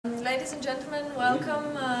Ladies and gentlemen,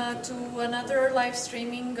 welcome to another live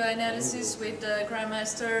streaming analysis with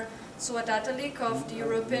Grandmaster Suat Atalik of the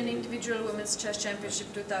European Individual Women's Chess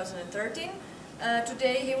Championship 2013.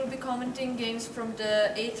 Today he will be commenting games from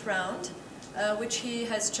the 8th round, which he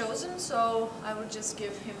has chosen, so I will just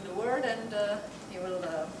give him the word and he will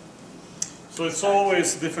So it's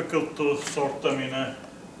always difficult to sort them in a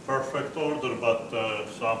perfect order, but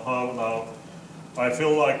somehow now I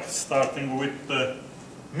feel like starting with the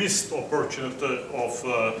missed opportunity of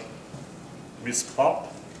Miss Papp,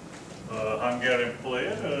 Hungarian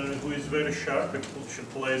player, who is very sharp. She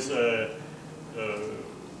plays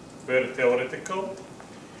very theoretical,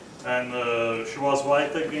 and she was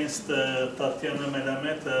white against Tatjana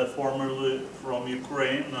Melamed, formerly from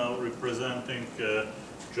Ukraine, now representing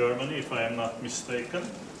Germany, if I am not mistaken.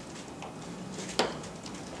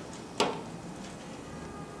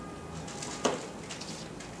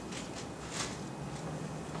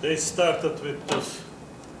 They started with this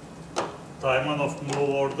Taimanov move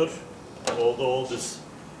order, although all these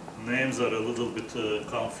names are a little bit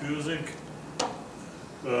confusing.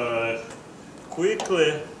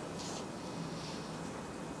 Quickly,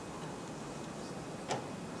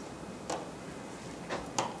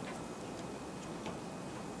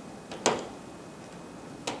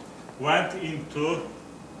 went into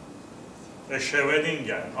a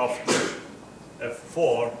Scheveningen after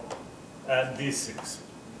f4 and d6.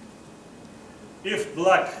 If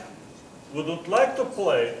black wouldn't like to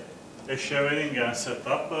play a Scheveningen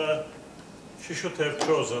setup, she should have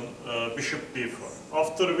chosen bishop b4,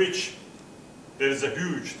 after which there is a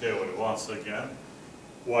huge theory once again.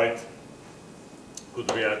 White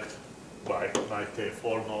could react by knight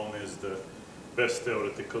a4, known as the best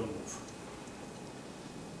theoretical move.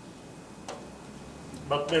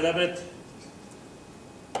 But Melamed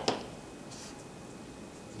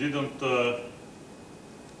didn't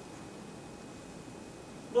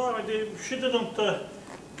she didn't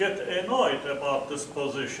get annoyed about this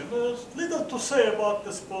position. There's little to say about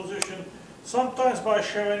this position. Sometimes by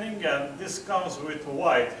Scheveningen, this comes with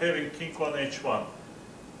white having king on h1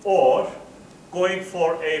 or going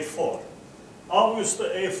for a4. Obviously,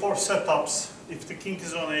 a4 setups, if the king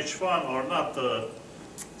is on h1 or not,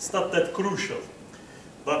 it's not that crucial.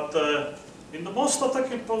 But in the most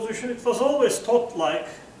attacking position, it was always thought like,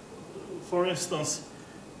 for instance,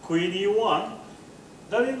 queen e1.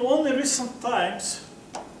 Then in only recent times,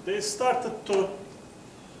 they started to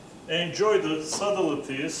enjoy the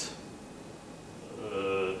subtleties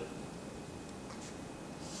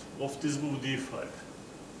of this move d5.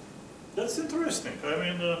 That's interesting. I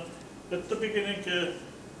mean, at the beginning,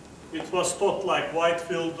 it was thought like white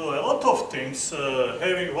will do a lot of things,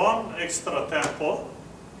 having one extra tempo.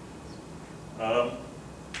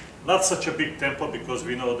 Not such a big tempo, because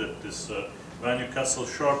we know that this when you castle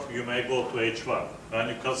short, you may go to h1. When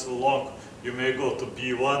you castle long, you may go to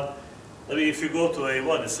b1. I mean, if you go to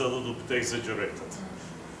a1, it's a little bit exaggerated.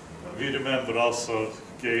 We remember also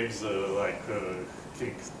games like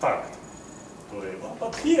king tucked to a1.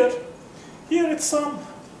 But here it's some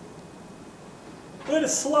very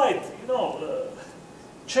slight,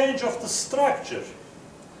 change of the structure,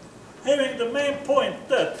 having the main point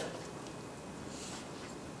that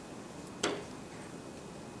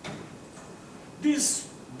this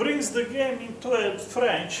brings the game into a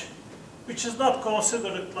French, which is not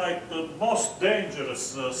considered like the most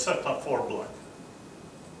dangerous setup for black.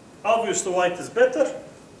 Obviously, white is better,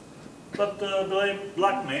 but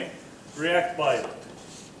black may react by it.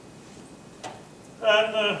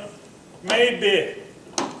 And maybe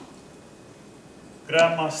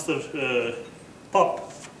Grandmaster Papp,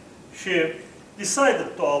 she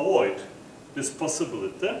decided to avoid this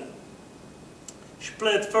possibility. She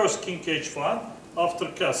played first king h1, after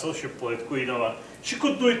castle she played queen e1. She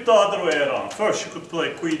could do it the other way around. First she could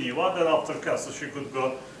play queen e1, then after castle she could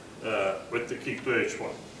go with the king to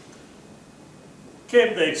h1.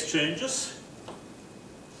 Came the exchanges.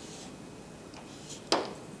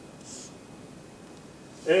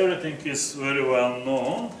 Everything is very well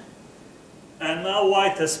known. And now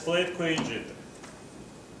white has played queen g3.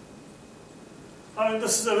 I mean,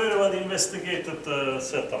 this is a very well investigated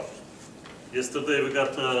setup. Yesterday we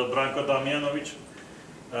got Branko Damjanovic,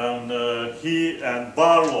 and he and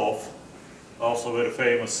Barlov, also very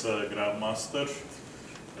famous grandmaster,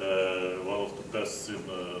 one of the best in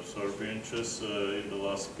Serbian chess in the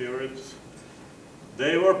last period.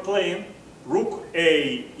 They were playing rook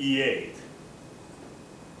a e8,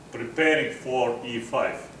 preparing for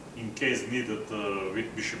e5 in case needed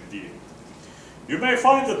with bishop d8. You may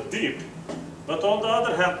find it deep, but on the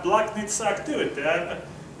other hand, black needs activity, and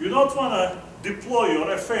you don't want to deploy your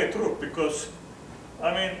f8 rook, because,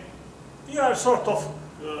 I mean, we are sort of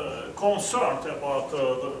concerned about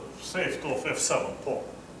the safety of f7 pawn.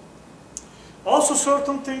 Also,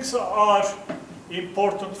 certain things are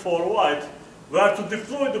important for white, where to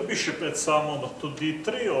deploy the bishop at some moment to d3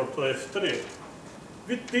 or to f3.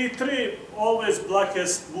 With d3, always black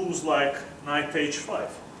has moves like knight h5.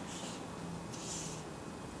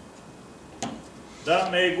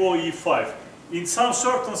 Then may go e5. In some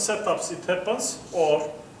certain setups it happens,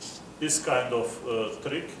 or this kind of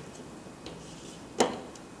trick.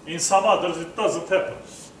 In some others it doesn't happen.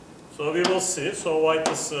 So we will see. So white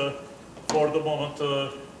is, for the moment,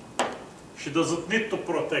 she doesn't need to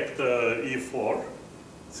protect e4,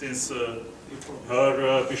 since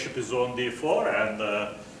her bishop is on d4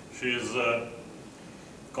 and she is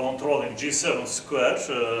controlling g7 square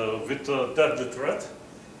with a deadly threat.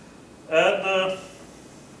 And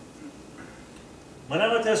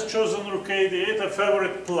Melamed has chosen rook a8, a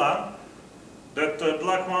favorite plan, that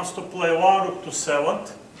black wants to play one rook to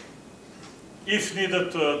 7th. If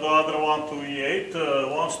needed, the other one to e8,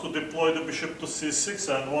 wants to deploy the bishop to c6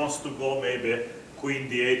 and wants to go maybe queen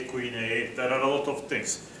d8, queen a8. There are a lot of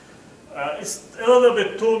things. It's a little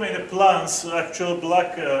bit too many plans. Actually,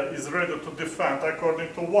 black is ready to defend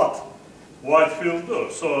according to what white will do.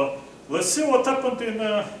 So let's see what happened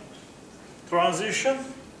in transition.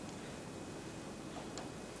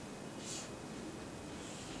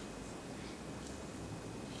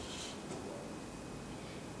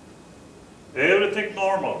 Everything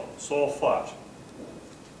normal so far.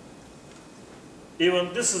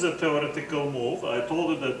 Even this is a theoretical move. I told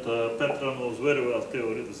you that Petra knows very well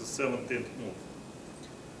theory. This is 17th move.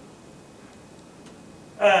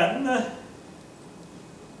 And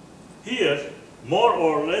here, more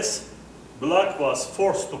or less, black was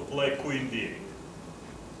forced to play queen d8.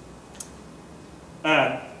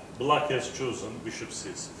 And black has chosen bishop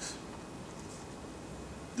c6.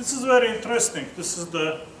 This is very interesting. This is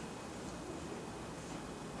the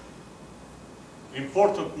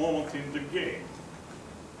important moment in the game.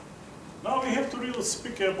 Now we have to really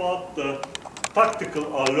speak about the tactical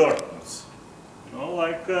alertness. You know,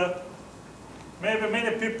 like maybe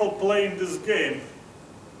many people playing this game,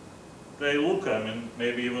 they look, I mean,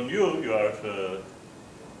 maybe even you are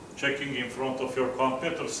checking in front of your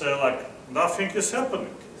computer, say like, nothing is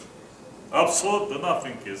happening. Absolutely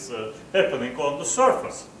nothing is happening on the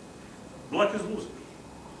surface. Black is losing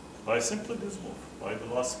by simply this move, by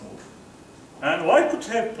the last move. And white could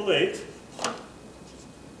have played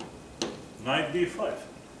knight d5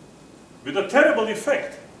 with a terrible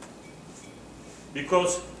effect,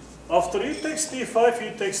 because after e takes d5,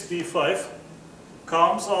 e takes d5,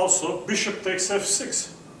 comes also bishop takes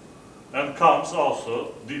f6, and comes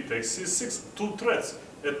also d takes c6, two threats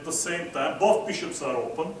at the same time. Both bishops are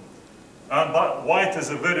open, and white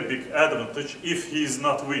has a very big advantage if he is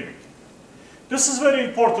not winning. This is very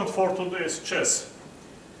important for today's chess.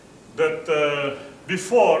 That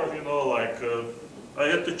before, you know, like I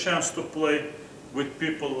had the chance to play with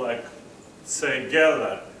people like, say,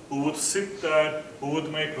 Geller, who would sit there, who would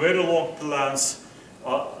make very long plans.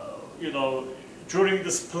 You know, during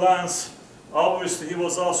these plans, obviously he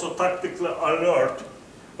was also tactically alert.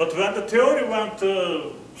 But when the theory went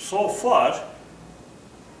so far,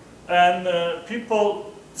 and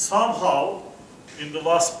people somehow, in the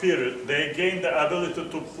last period, they gained the ability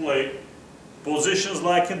to play positions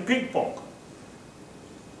like in ping pong.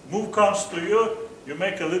 Move comes to you, you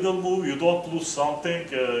make a little move, you don't lose something,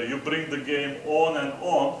 you bring the game on and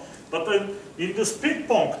on. But in this ping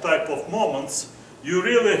pong type of moments, you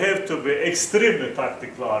really have to be extremely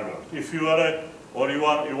tactical alert. If you are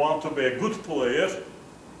you want to be a good player,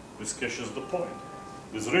 this catches the point.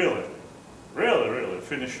 This really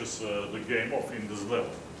finishes the game off in this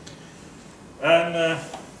level. And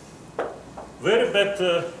very bad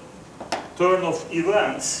turn of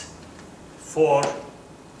events for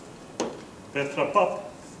Petra Papp.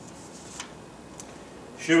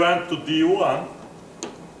 She went to d1.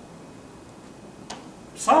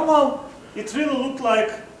 Somehow it really looked like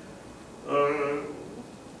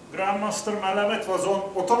Grandmaster Melamed was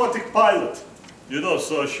on automatic pilot, you know,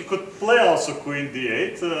 so she could play also queen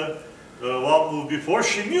d8 one move before.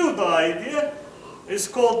 She knew the idea. It's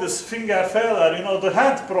called this finger failure, you know, the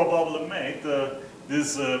hand probably made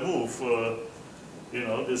this move, you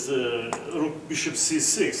know, this rook bishop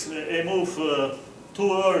c6, a move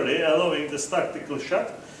too early, allowing this tactical shot.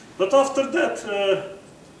 But after that,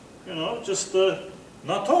 you know, just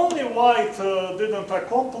not only white didn't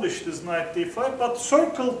accomplish this knight d5, but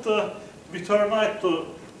circled with her knight to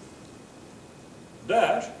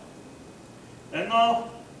there, and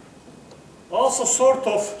now also sort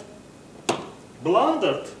of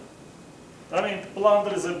blundered I mean,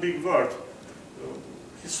 blunder is a big word.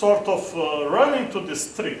 He sort of ran into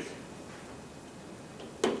this trick,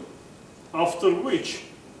 after which,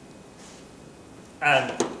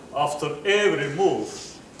 and after every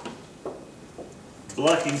move,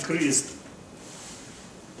 black increased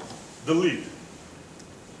the lead.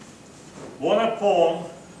 Won a pawn.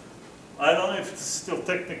 I don't know if it's still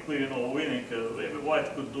technically, you know, winning. Maybe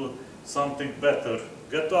white could do something better.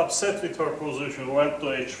 Get upset with her position, went to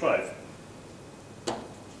h5.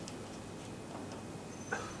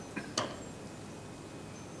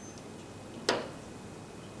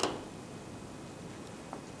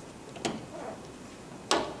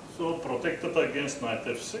 So protected against knight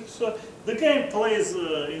f6. The game plays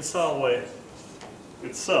in some way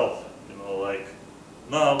itself, you know, like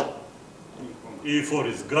now e4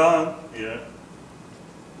 is gone, yeah.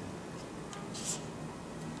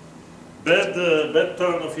 Bad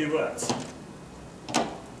turn of events.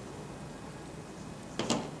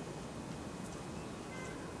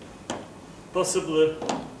 Possibly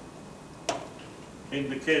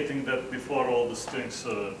indicating that before all these things,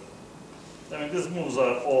 I mean, these moves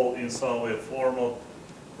are all in some way formal.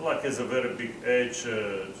 Black has a very big edge,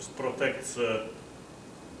 just protects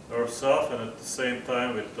herself, and at the same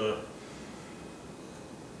time with the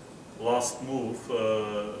last move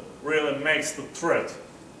really makes the threat.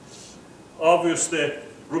 Obviously,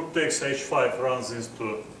 rook takes h5 runs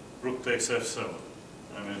into rook takes f7.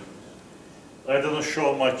 I mean, I didn't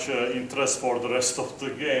show much interest for the rest of the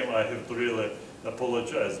game. I have to really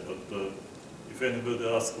apologize, but if anybody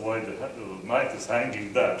asks why the knight is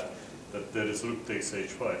hanging that there is rook takes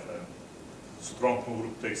h5 and strong move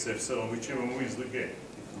rook takes f7, which even wins the game.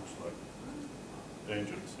 It looks like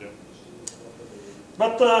dangerous, yeah.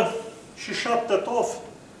 But she shut that off,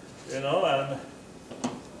 you know, and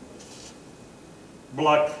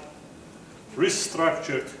black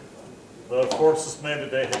restructured the forces. Maybe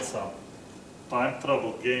they had some time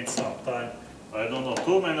trouble, gained some time. I don't know,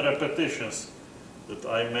 too many repetitions that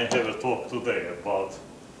I may have a talk today about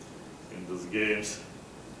in these games.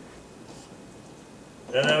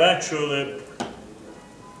 And eventually,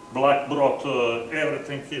 black brought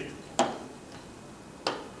everything hit.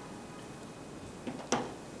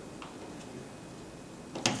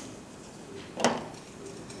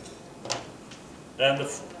 And the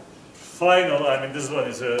final, I mean, this one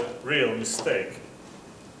is a real mistake.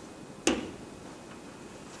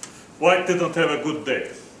 White didn't have a good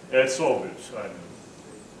day. It's obvious. I mean,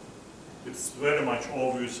 it's very much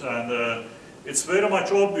obvious, and it's very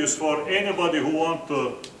much obvious for anybody who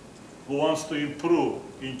wants to improve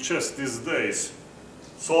in chess these days.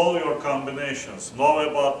 Solve your combinations. Know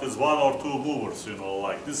about these one or two movers, you know,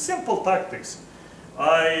 like these simple tactics.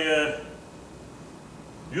 I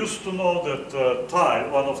used to know that Tai,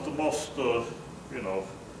 one of the most, you know,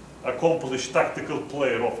 accomplished tactical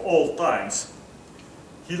player of all times,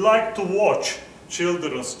 he liked to watch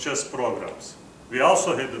children's chess programs. We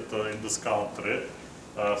also had it in this country.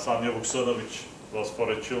 Sanja Vuksanovic was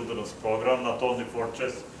for a children's program, not only for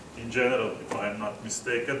chess in general, if I'm not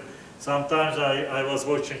mistaken. Sometimes I was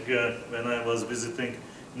watching, when I was visiting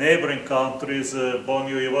neighboring countries,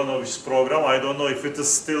 Bonio Ivanovic's program. I don't know if it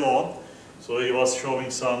is still on. So he was showing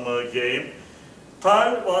some game.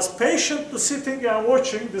 Tai was patiently sitting and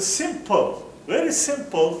watching the simple, very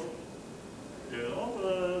simple, you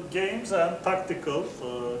know, games and tactical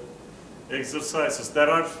exercises. There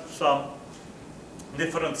are some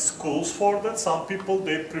different schools for that. Some people,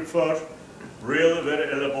 they prefer really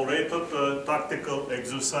very elaborated tactical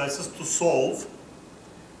exercises to solve.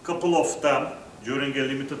 A couple of them during a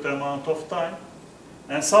limited amount of time.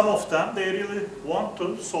 And some of them, they really want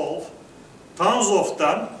to solve tons of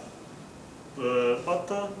them,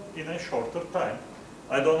 but in a shorter time.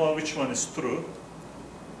 I don't know which one is true,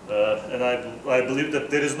 and I believe that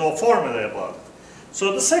there is no formula about it.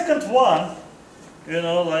 So the second one, you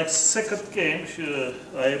know, like second game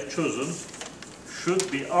I have chosen,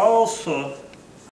 should be also